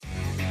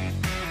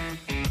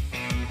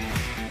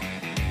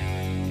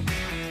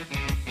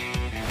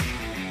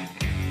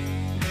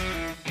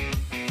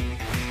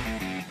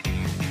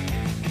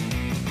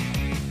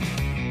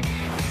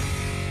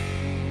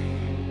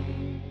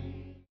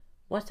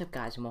What's up,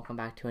 guys, and welcome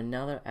back to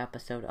another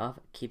episode of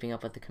Keeping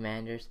Up with the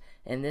Commanders.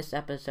 In this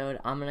episode,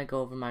 I'm going to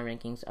go over my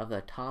rankings of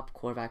the top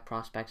quarterback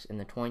prospects in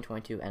the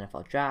 2022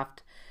 NFL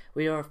Draft.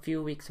 We are a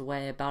few weeks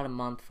away, about a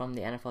month from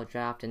the NFL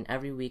Draft, and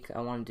every week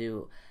I want to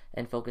do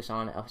and focus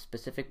on a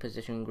specific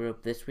position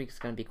group. This week is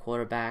going to be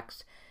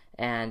quarterbacks,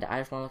 and I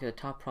just want to look at the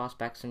top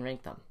prospects and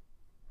rank them.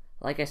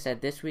 Like I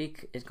said, this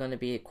week is going to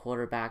be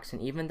quarterbacks,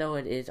 and even though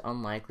it is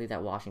unlikely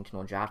that Washington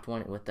will draft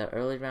one with the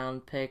early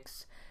round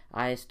picks,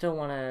 I still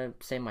want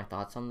to say my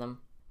thoughts on them.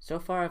 So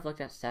far, I've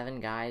looked at 7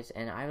 guys,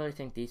 and I really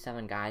think these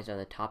 7 guys are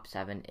the top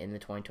 7 in the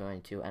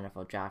 2022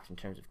 NFL Draft in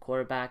terms of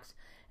quarterbacks.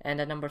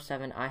 And at number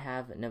 7, I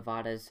have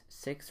Nevada's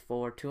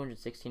 6'4",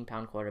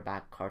 216-pound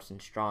quarterback, Carson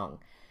Strong.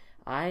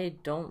 I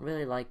don't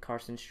really like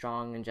Carson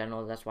Strong in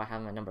general. That's why I have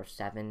him at number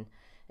 7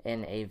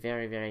 in a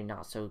very, very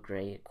not so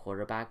great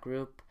quarterback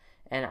group.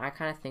 And I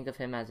kind of think of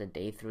him as a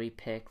day 3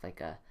 pick,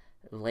 like a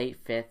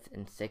late 5th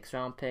and 6th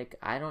round pick.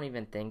 I don't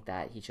even think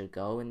that he should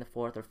go in the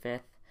 4th or 5th,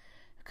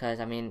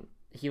 because I mean,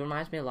 he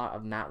reminds me a lot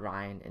of Matt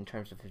Ryan in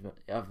terms of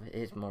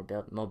his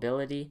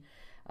mobility.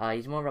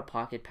 He's more of a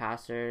pocket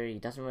passer. He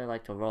doesn't really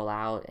like to roll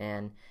out,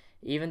 and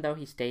even though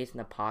he stays in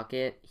the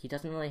pocket, he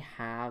doesn't really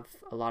have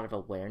a lot of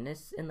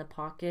awareness in the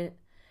pocket.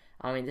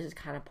 I mean, this is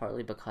kind of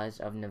partly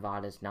because of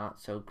Nevada's not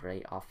so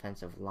great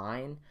offensive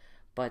line,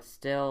 but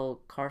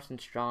still, Carson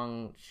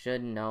Strong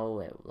should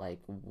know like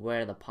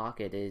where the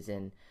pocket is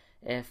and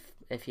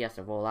if he has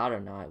to roll out or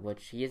not,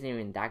 which he isn't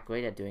even that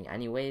great at doing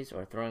anyways,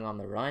 or throwing on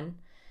the run,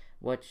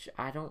 which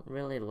I don't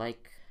really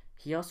like.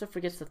 He also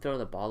forgets to throw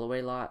the ball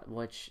away a lot,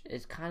 which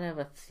is kind of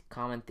a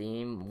common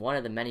theme, one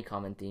of the many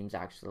common themes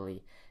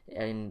actually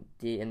in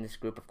this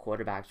group of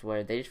quarterbacks,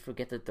 where they just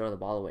forget to throw the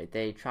ball away.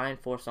 They try and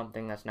force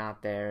something that's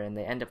not there, and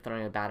they end up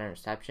throwing a bad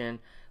interception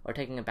or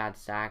taking a bad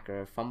sack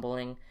or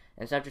fumbling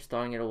instead of just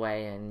throwing it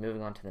away and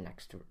moving on to the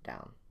next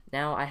down.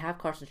 Now, I have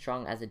Carson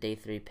Strong as a day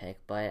 3 pick,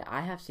 but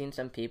I have seen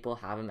some people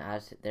have him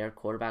as their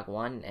quarterback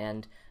 1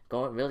 and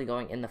really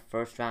going in the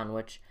 1st round,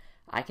 which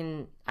I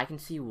can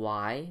see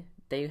why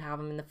they have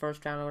him in the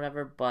 1st round or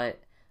whatever,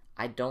 but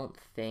I don't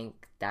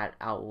think that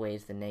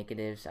outweighs the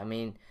negatives. I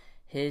mean,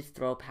 his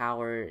throw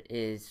power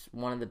is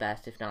one of the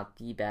best, if not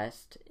the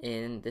best,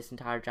 in this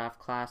entire draft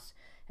class,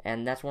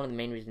 and that's one of the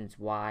main reasons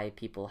why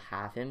people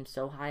have him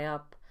so high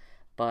up,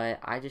 but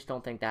I just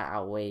don't think that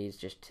outweighs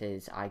just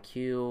his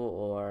IQ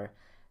or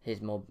his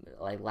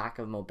lack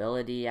of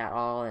mobility at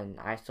all, and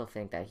I still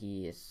think that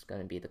he is going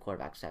to be the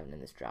quarterback 7 in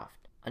this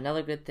draft.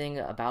 Another good thing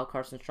about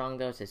Carson Strong,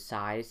 though, is his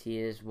size.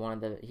 He's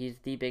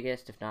the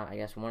biggest, if not, I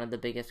guess, one of the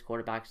biggest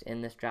quarterbacks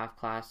in this draft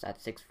class at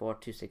 6'4",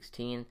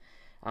 216.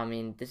 I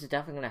mean, this is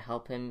definitely going to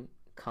help him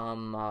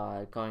come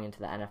going into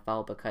the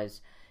NFL,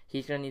 because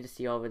he's going to need to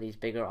see over these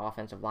bigger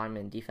offensive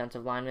linemen and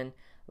defensive linemen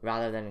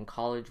rather than in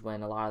college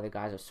when a lot of the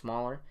guys are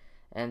smaller.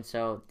 And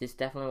so this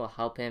definitely will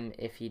help him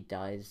if he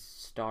does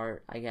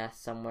start, I guess,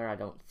 somewhere. I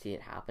don't see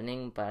it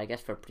happening, but I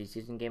guess for a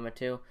preseason game or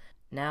two.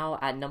 Now,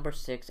 at number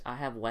 6, I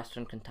have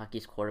Western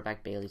Kentucky's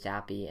quarterback Bailey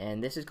Zappi,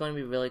 and this is going to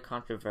be really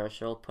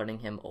controversial, putting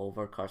him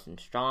over Carson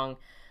Strong,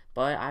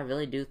 but I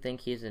really do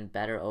think he's a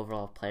better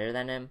overall player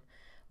than him.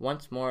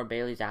 Once more,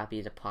 Bailey Zappi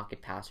is a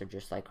pocket passer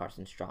just like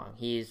Carson Strong.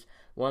 He's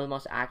one of the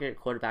most accurate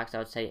quarterbacks, I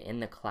would say, in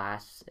the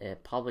class,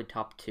 probably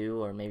top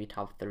 2 or maybe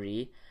top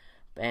 3.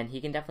 And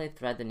he can definitely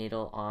thread the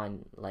needle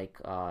on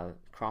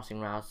crossing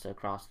routes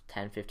across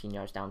 10-15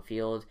 yards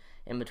downfield,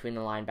 in between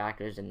the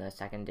linebackers and the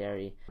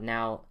secondary.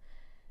 Now,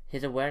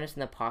 his awareness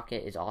in the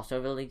pocket is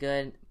also really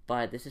good,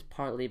 but this is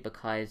partly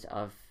because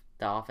of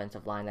the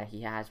offensive line that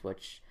he has,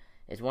 which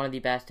is one of the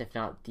best, if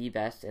not the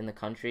best, in the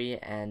country,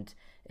 and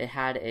it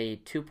had a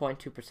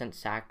 2.2%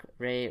 sack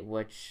rate,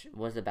 which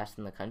was the best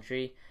in the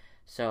country.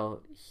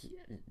 So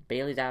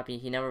Bailey Zappi,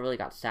 he never really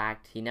got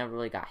sacked, he never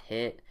really got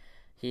hit.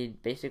 He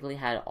basically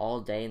had all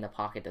day in the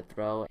pocket to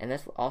throw, and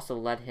this also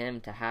led him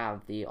to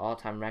have the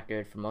all-time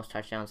record for most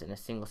touchdowns in a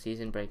single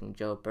season, breaking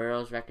Joe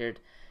Burrow's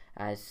record,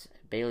 as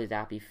Bailey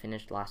Zappi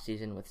finished last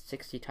season with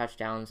 60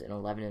 touchdowns and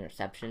 11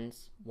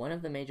 interceptions. One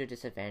of the major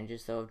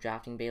disadvantages, though, of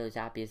drafting Bailey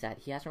Zappi is that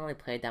he hasn't really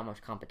played that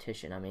much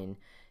competition. I mean,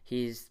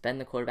 he's been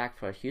the quarterback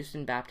for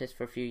Houston Baptist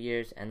for a few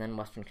years and then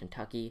Western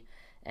Kentucky,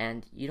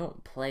 and you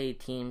don't play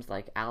teams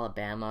like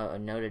Alabama or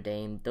Notre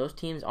Dame. Those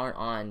teams aren't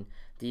on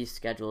these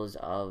schedules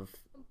of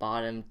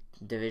bottom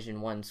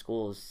Division I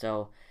schools,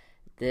 so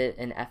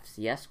in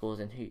FCS schools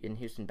in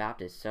Houston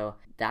Baptist. So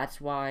that's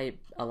why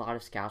a lot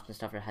of scouts and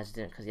stuff are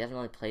hesitant, because he hasn't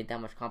really played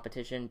that much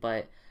competition.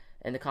 But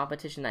in the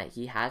competition that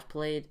he has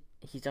played,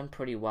 he's done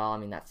pretty well. I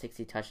mean, that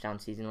 60 touchdown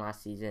season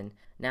last season.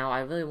 Now,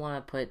 I really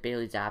want to put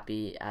Bailey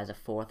Zappi as a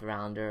 4th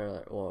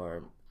rounder,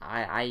 or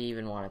I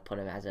even want to put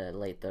him as a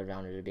late 3rd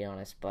rounder, to be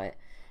honest. But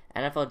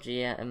NFL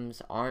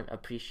GMs aren't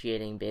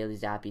appreciating Bailey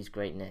Zappi's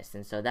greatness,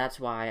 and so that's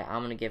why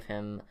I'm going to give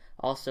him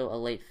also a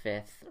late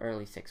 5th,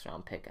 early 6th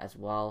round pick as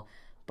well.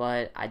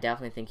 But I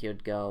definitely think he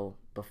would go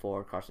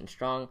before Carson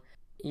Strong,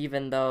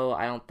 even though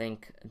I don't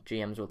think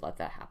GMs would let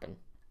that happen.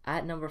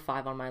 At number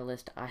 5 on my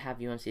list, I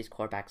have UNC's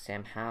quarterback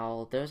Sam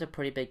Howell. There's a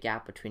pretty big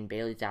gap between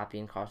Bailey Zappi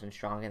and Carson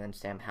Strong and then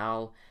Sam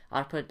Howell.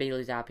 I'd put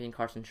Bailey Zappi and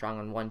Carson Strong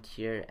on one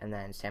tier and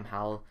then Sam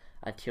Howell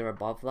a tier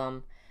above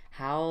them.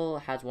 Howell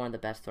has one of the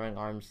best throwing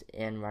arms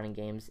in running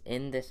games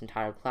in this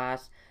entire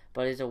class,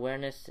 but his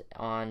awareness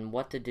on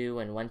what to do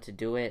and when to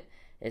do it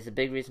is a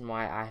big reason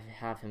why I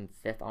have him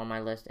 5th on my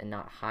list and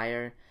not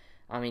higher.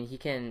 I mean, he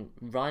can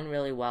run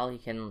really well. He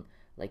can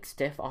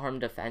stiff arm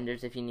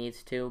defenders if he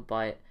needs to,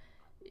 but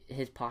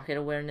his pocket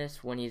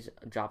awareness when he's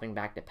dropping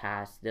back to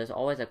pass, there's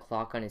always a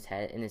clock on his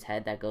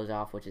head that goes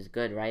off, which is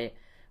good, right?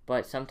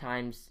 But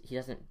sometimes he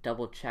doesn't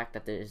double check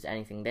that there's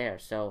anything there.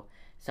 So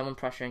someone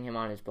pressuring him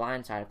on his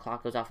blind side, a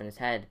clock goes off in his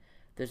head.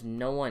 There's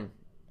no one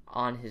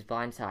on his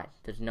blind side.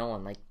 There's no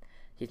one.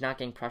 He's not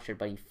getting pressured,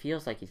 but he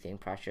feels like he's getting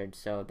pressured.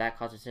 So that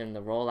causes him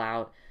to roll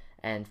out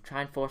and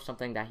try and force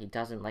something that he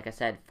doesn't. Like I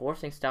said,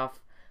 forcing stuff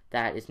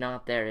that is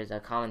not there is a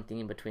common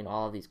theme between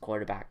all of these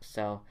quarterbacks.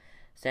 So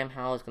Sam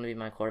Howell is going to be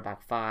my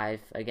quarterback 5.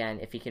 Again,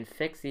 if he can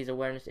fix these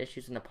awareness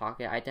issues in the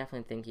pocket, I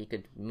definitely think he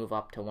could move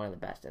up to one of the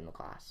best in the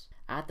class.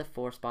 At the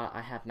 4 spot,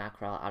 I have Matt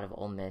Corral out of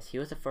Ole Miss. He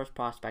was the first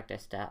prospect I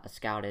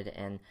scouted,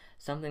 and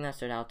something that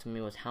stood out to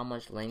me was how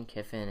much Lane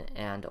Kiffin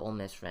and Ole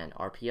Miss ran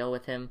RPO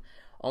with him.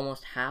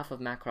 Almost half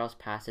of Matt Corral's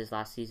passes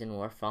last season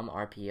were from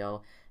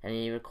RPO, and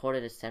he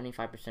recorded a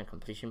 75%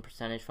 completion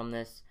percentage from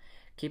this.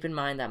 Keep in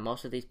mind that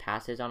most of these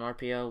passes on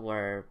RPO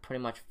were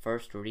pretty much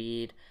first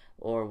read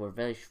or were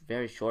very,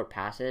 very short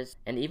passes.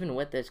 And even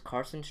with this,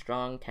 Carson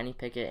Strong, Kenny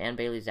Pickett, and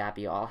Bailey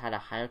Zappi all had a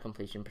higher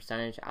completion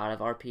percentage out of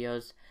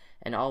RPOs,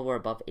 and all were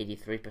above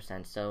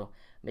 83%. So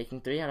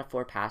making 3 out of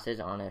 4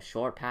 passes on a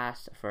short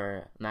pass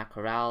for Matt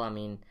Corral, I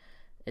mean,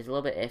 is a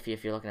little bit iffy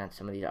if you're looking at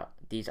some of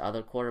these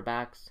other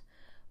quarterbacks.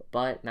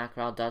 But Matt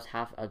Corral does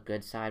have a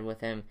good side with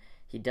him.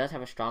 He does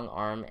have a strong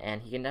arm,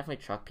 and he can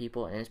definitely truck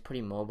people, and is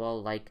pretty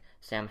mobile like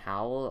Sam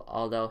Howell,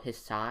 although his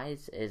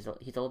size he's a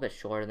little bit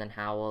shorter than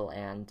Howell,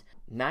 and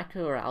Matt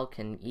Corral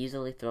can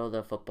easily throw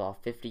the football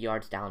 50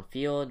 yards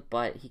downfield,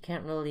 but he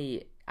can't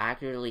really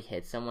accurately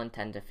hit someone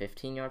 10 to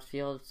 15 yards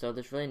field, so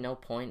there's really no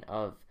point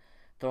of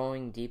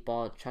throwing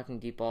chucking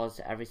deep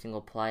balls every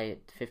single play,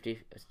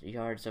 50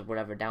 yards of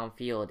whatever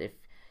downfield, if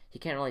he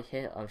can't really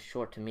hit a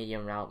short to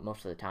medium route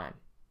most of the time.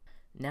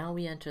 Now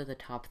we enter the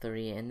top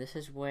 3, and this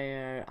is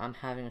where I'm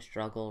having a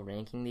struggle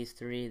ranking these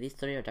 3. These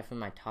 3 are definitely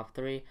my top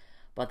 3,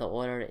 but the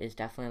order is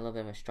definitely a little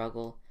bit of a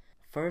struggle.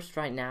 First,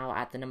 right now,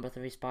 at the number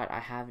 3 spot, I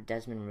have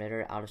Desmond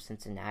Ridder out of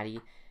Cincinnati.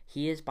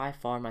 He is by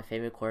far my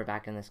favorite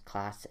quarterback in this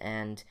class,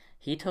 and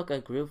he took a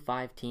Group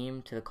 5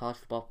 team to the college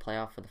football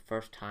playoff for the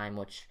first time,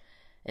 which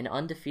an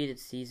undefeated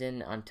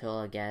season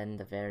until, again,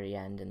 the very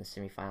end in the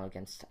semifinal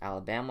against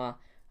Alabama.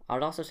 I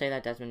would also say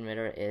that Desmond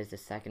Ridder is the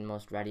second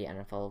most ready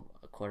NFL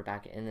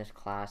quarterback in this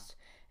class,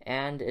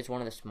 and is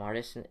one of the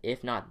smartest,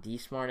 if not the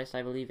smartest,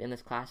 I believe, in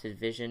this class. His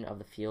vision of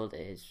the field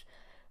is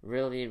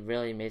really,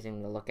 really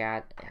amazing to look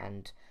at,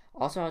 and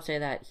also I would say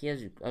that he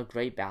has a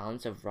great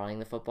balance of running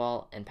the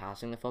football and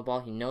passing the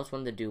football. He knows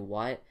when to do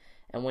what,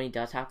 and when he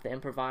does have to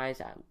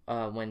improvise,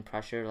 when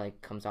pressure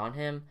comes on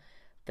him,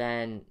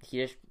 then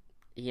he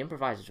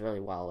improvises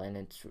really well, and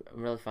it's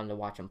really fun to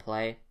watch him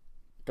play.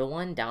 The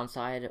one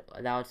downside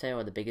that I would say,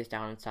 or the biggest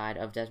downside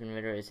of Desmond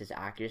Ridder, is his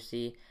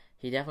accuracy.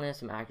 He definitely has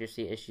some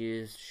accuracy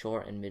issues,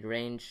 short and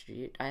mid-range.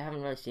 I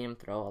haven't really seen him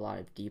throw a lot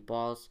of deep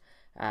balls.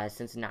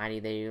 Cincinnati,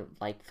 they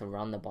like to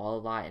run the ball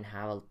a lot and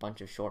have a bunch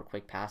of short,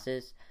 quick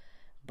passes.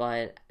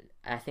 But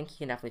I think he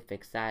can definitely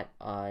fix that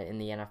in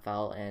the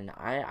NFL, and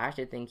I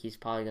actually think he's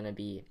probably going to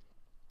be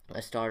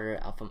a starter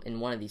in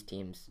one of these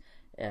teams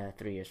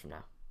 3 years from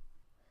now.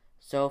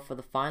 So for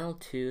the final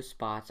 2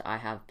 spots, I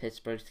have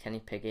Pittsburgh's Kenny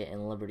Pickett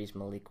and Liberty's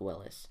Malik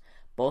Willis.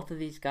 Both of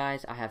these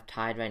guys I have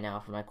tied right now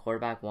for my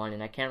quarterback 1,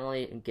 and I can't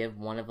really give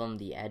one of them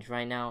the edge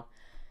right now.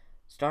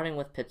 Starting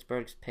with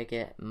Pittsburgh's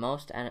Pickett,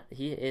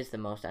 he is the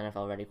most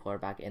NFL-ready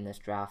quarterback in this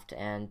draft,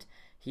 and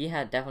he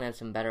definitely had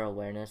some better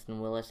awareness than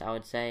Willis, I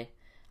would say.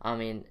 I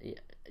mean,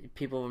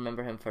 people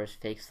remember him for his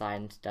fake slide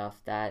and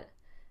stuff. That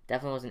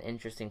definitely was an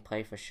interesting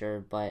play for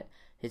sure, but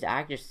his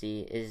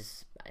accuracy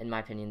is, in my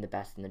opinion, the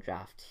best in the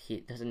draft.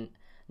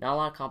 Not a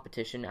lot of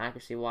competition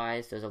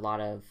accuracy-wise. There's a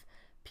lot of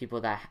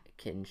people that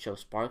can show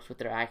sparks with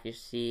their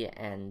accuracy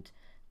and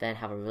then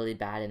have a really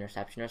bad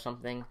interception or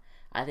something.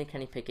 I think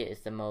Kenny Pickett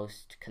is the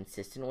most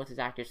consistent with his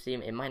accuracy.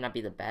 It might not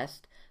be the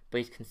best, but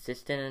he's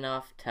consistent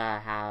enough to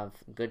have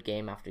good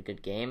game after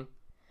good game.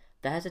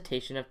 The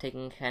hesitation of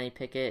taking Kenny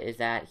Pickett is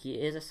that he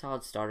is a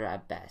solid starter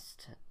at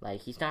best.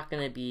 He's not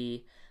going to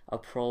be a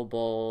Pro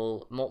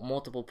Bowl,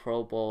 multiple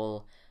Pro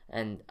Bowl,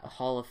 and a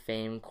Hall of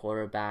Fame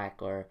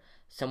quarterback, or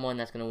someone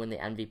that's going to win the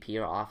MVP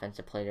or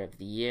Offensive Player of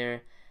the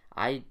Year.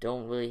 I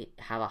don't really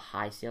have a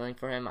high ceiling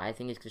for him. I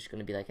think he's just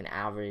going to be an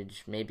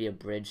average, maybe a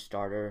bridge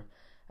starter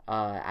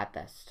at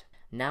best.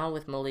 Now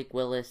with Malik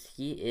Willis,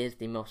 he is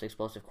the most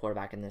explosive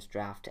quarterback in this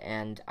draft,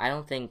 and I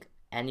don't think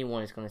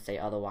anyone is going to say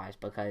otherwise,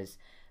 because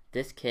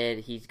this kid,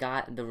 he's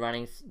got the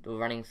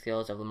running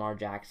skills of Lamar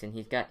Jackson.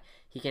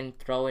 He can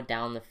throw it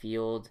down the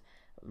field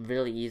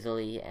really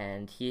easily,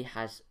 and he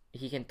has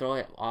he can throw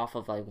it off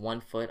of like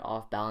 1 foot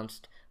off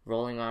balanced,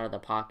 rolling out of the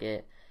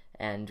pocket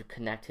and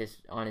connect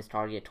on his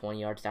target 20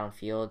 yards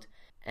downfield.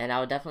 And I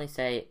would definitely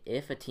say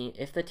if the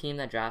team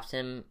that drafts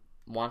him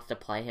wants to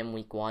play him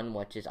week 1,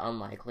 which is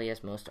unlikely,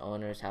 as most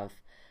owners have,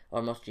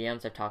 or most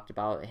GMs have talked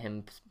about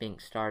him being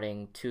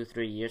starting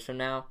 2-3 years from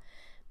now.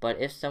 But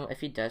if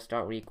he does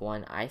start week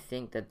 1, I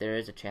think that there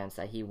is a chance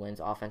that he wins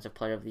Offensive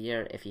Player of the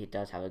Year if he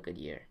does have a good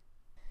year.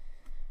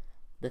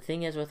 The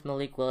thing is with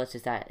Malik Willis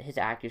is that his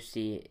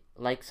accuracy,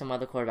 like some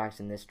other quarterbacks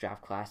in this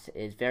draft class,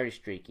 is very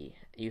streaky.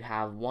 You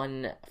have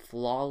one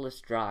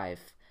flawless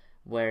drive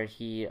where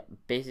he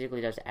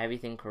basically does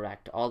everything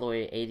correct, all the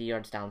way 80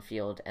 yards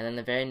downfield, and then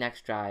the very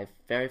next drive,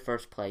 very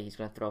first play, he's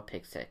going to throw a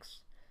pick 6.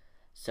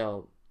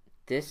 So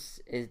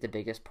this is the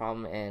biggest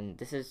problem, and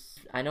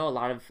I know a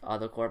lot of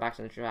other quarterbacks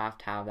in the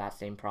draft have that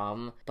same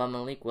problem, but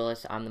Malik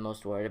Willis I'm the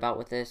most worried about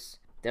with this.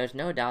 There's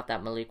no doubt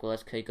that Malik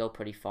Willis could go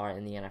pretty far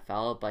in the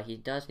NFL, but he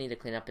does need to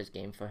clean up his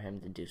game for him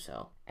to do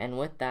so. And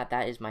with that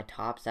is my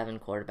top 7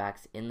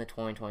 quarterbacks in the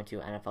 2022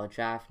 NFL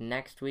Draft.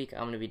 Next week,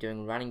 I'm going to be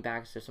doing running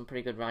backs. There's some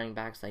pretty good running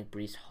backs like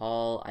Breece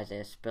Hall,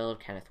 Isaiah Spiller,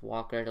 Kenneth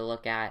Walker to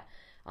look at.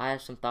 I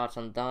have some thoughts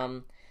on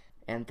them.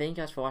 And thank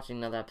you guys for watching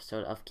another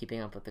episode of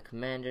Keeping Up with the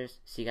Commanders.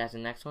 See you guys in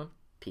the next one.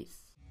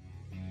 Peace.